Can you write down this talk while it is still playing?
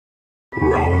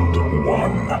Round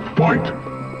one, fight!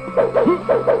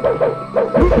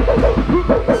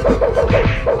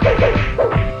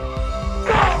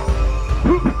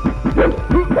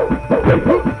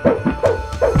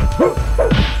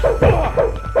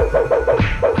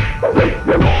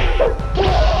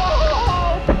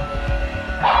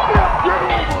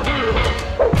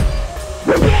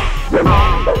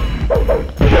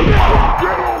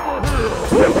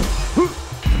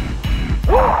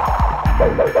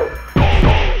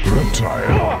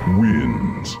 Reptile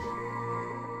wins.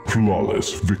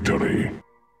 Flawless victory.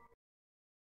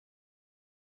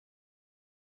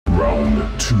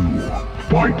 Round two,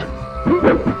 fight!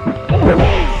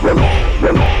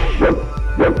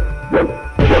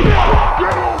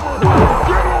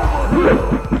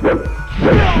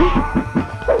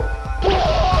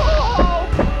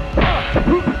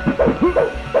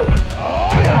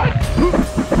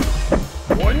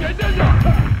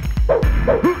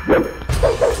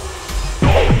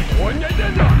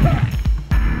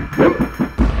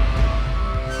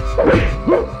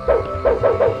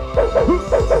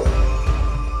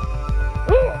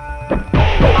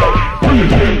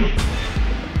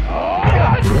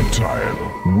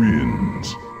 Reptile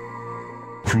wins.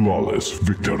 Flawless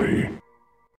victory.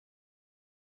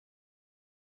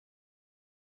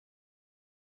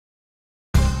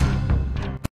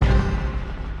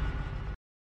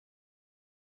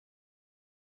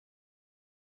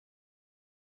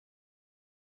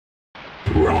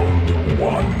 Round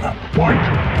one,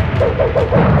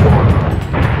 fight!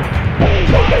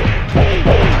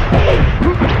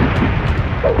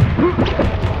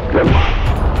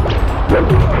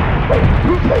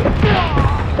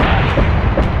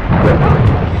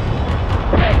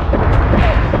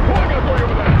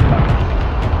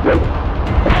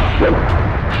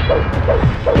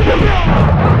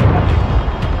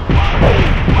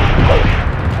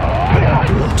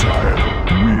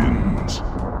 Reptile wins.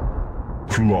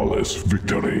 Flawless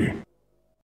victory.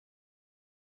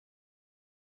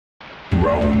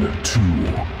 Round two,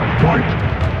 fight!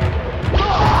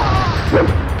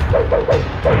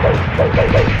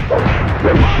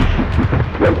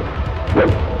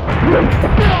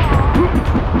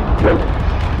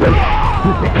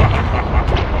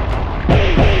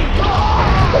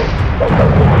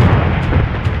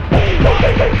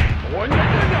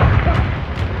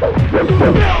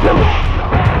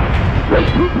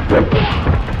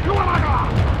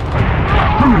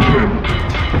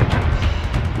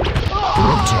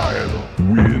 Reptile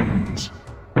wins.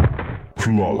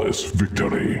 Flawless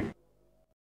victory.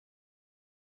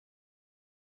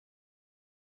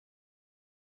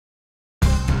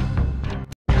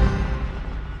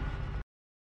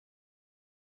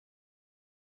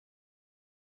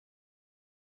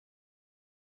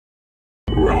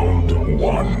 Round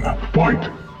one,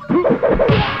 fight!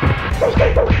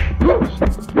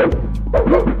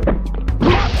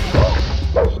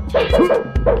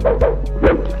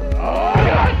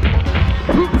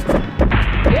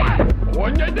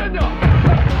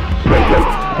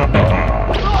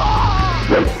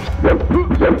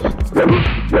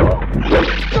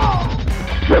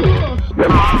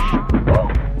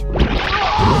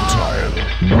 Reptile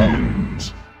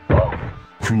wins.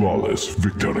 Flawless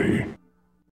victory.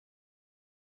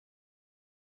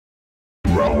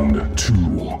 Round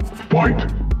two,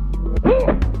 fight!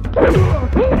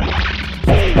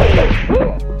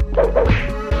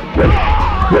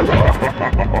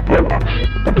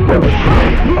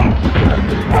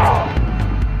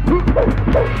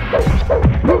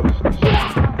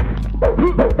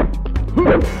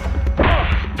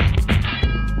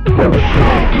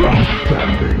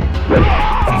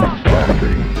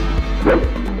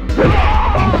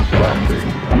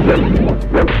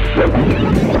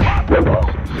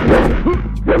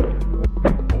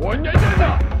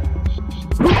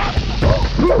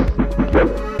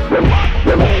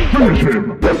 Finish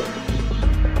him!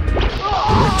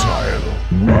 Reptile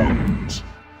wins.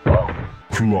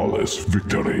 Flawless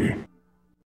victory.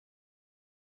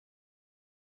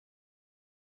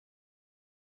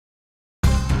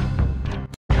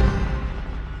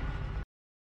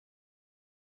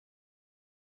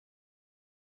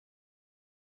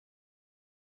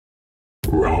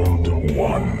 Round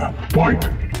one, fight!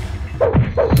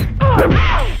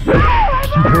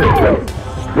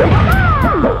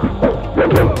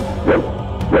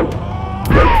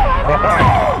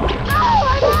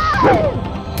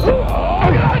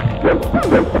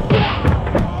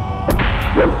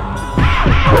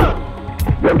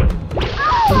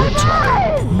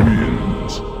 Reptile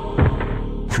wins.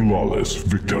 Flawless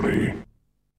victory.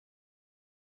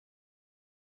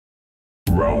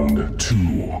 Round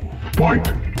two,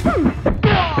 fight!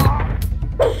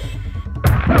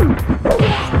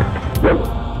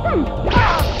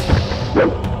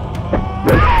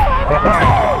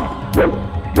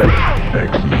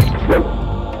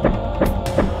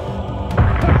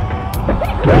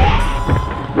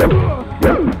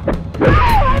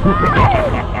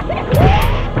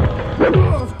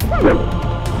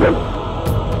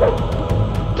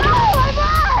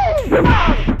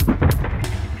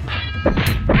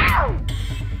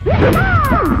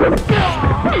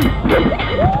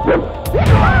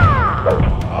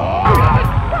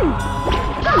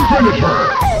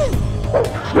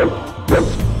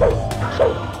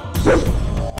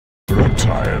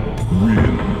 Reptile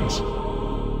wins.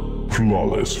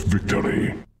 Flawless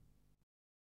victory.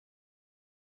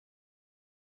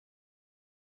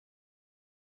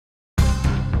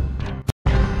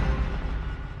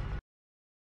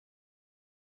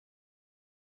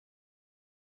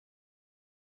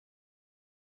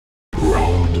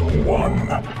 Round 1.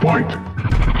 Fight!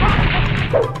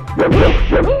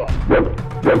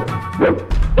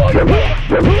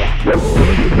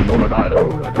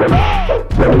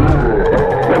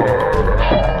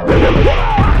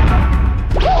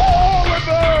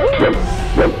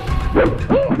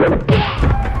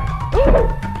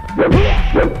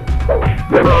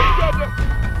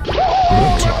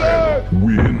 Reptile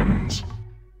wins.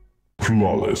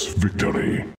 Flawless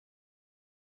victory.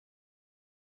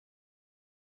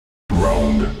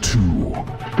 Round 2.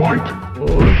 Fight!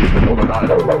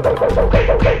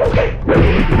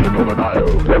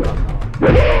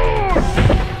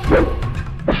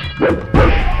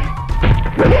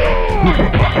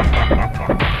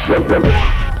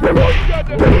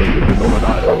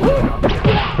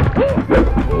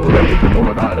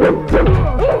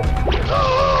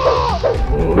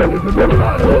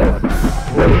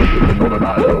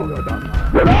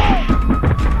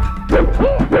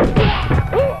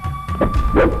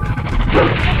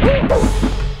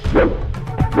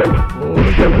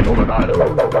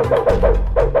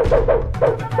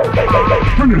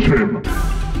 Finish him!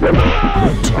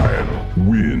 Reptile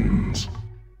wins.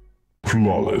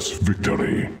 Flawless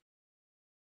victory.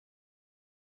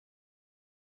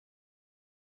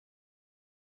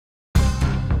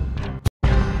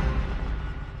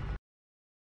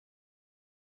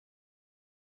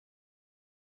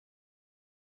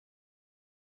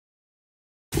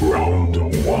 Round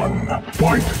 1.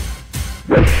 Fight!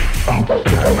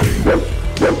 Outstanding!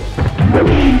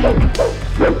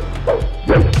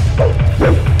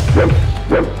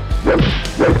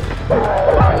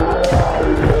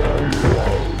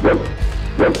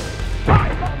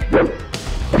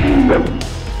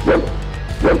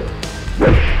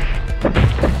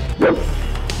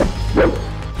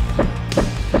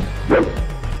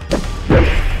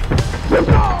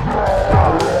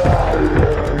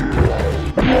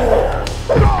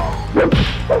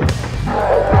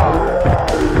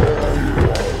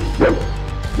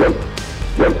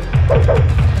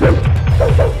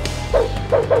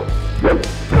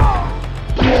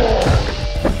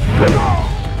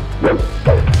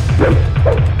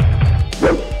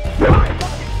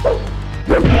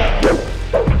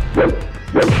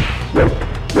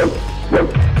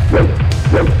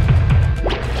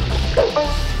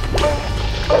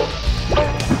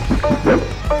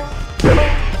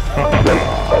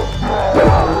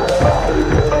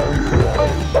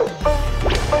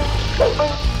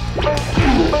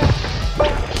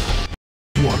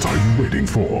 What are you waiting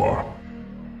for?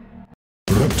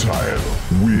 Reptile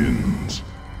wins.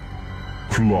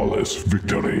 Flawless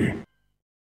victory.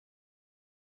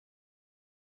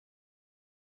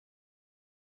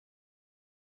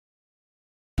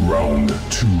 Round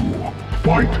 2.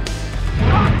 Fight!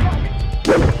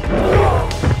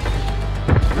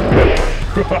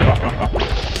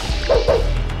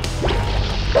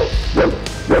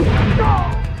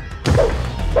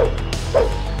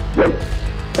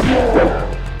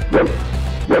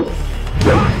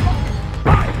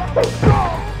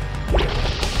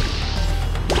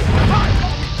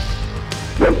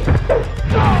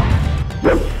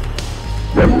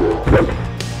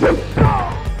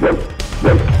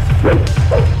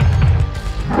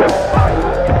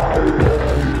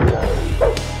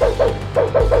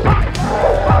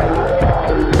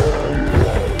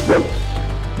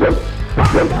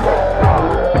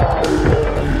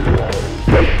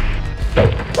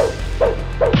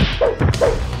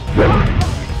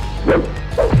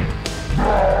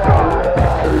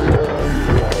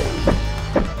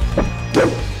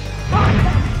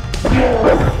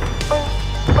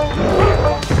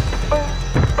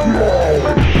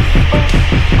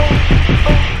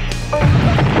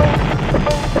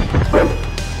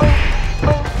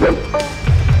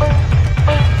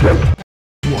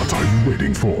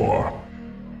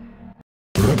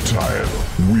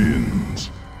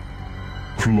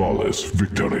 Flawless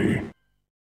victory.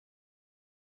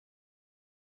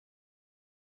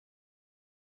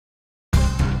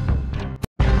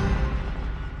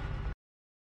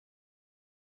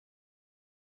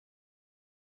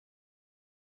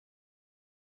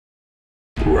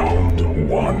 Round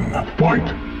 1. Fight!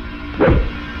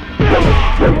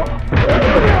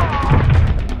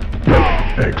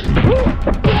 Excellent.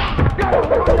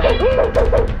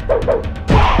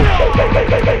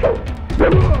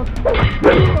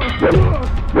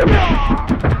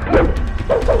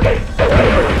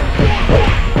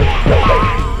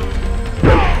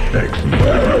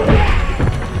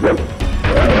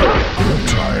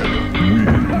 Reptile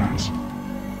wins.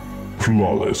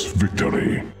 Flawless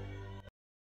victory.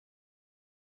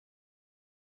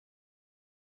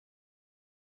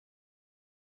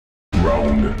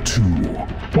 Round 2.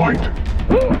 Fight!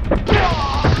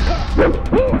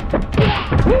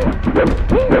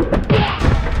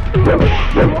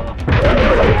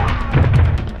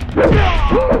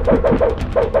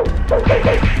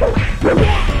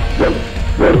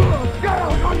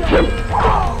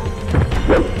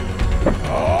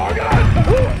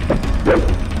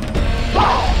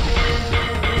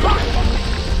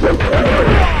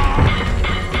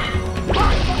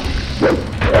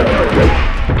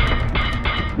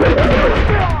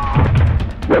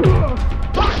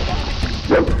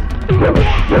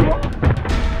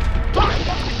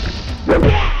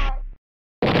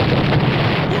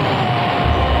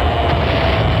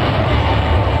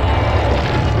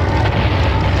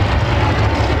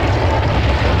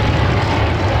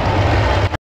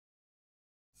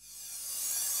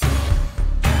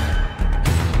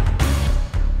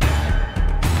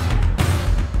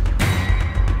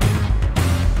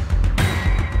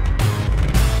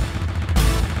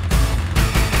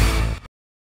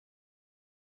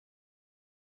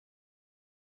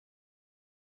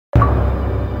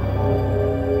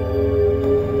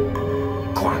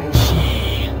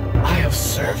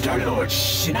 Our Lord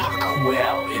Shinnok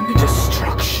well in the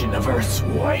destruction of Earth's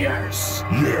warriors.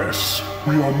 Yes,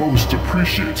 we are most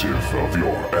appreciative of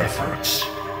your efforts.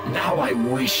 Now I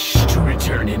wish to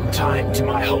return in time to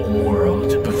my home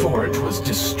world before it was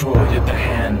destroyed at the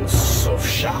hands of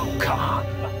Shao Kahn.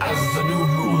 As the new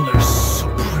ruler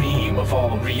supreme of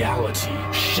all reality,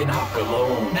 Shinnok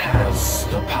alone has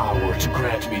the power to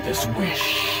grant me this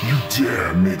wish. You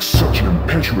dare make such an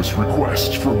impetuous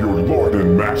request from your lord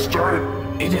and master?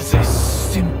 It is a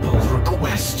simple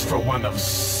request for one of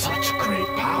such great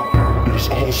power. It is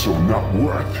also not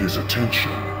worth his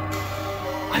attention.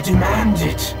 I demand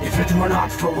it. If it were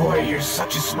not for warriors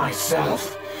such as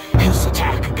myself, his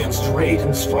attack against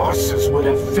Raiden's forces would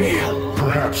have failed.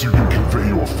 Perhaps you can convey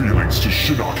your feelings to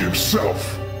Shinnok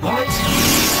himself. What?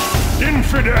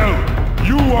 Infidel!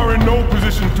 You are in no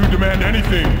position to demand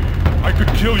anything. I could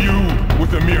kill you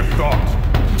with a mere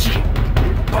thought.